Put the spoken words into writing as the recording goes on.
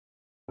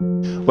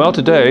Well,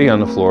 today on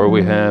the floor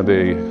we have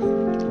a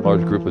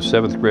large group of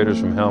 7th graders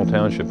from Howell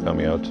Township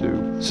coming out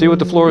to see what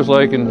the floor is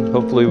like, and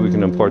hopefully we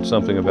can impart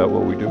something about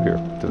what we do here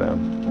to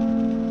them.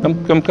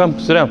 Come,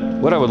 sit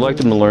down. What I would like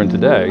them to learn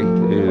today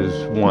is,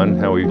 one,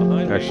 how we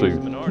actually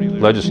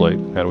legislate,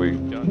 how do we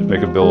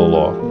make a bill of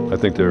law. I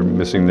think they're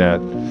missing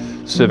that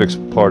civics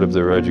part of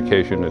their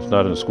education. It's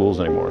not in schools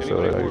anymore,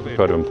 so I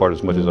try to impart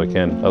as much as I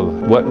can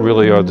of what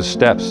really are the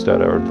steps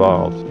that are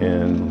involved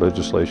in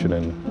legislation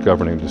and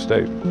governing the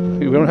state.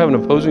 We don't have an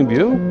opposing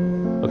view?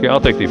 Okay,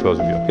 I'll take the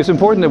opposing view. It's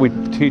important that we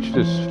teach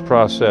this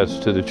process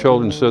to the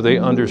children so they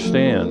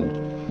understand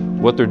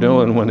what they're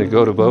doing when they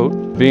go to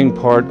vote, being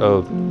part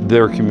of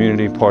their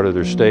community, part of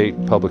their state,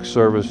 public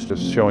service,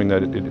 just showing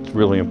that it's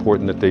really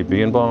important that they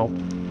be involved.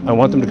 I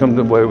want them to come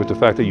away with the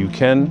fact that you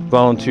can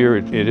volunteer.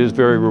 It is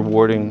very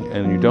rewarding,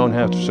 and you don't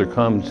have to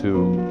succumb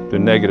to the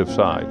negative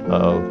side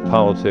of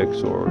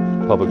politics or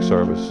public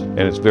service. And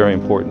it's very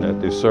important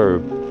that they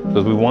serve,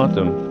 because we want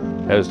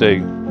them, as they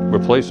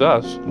replace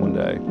us one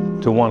day,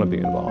 to want to be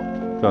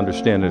involved, to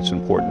understand that it's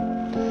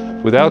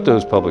important. Without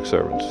those public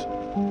servants,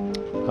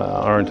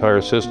 our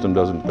entire system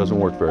doesn't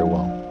work very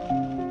well.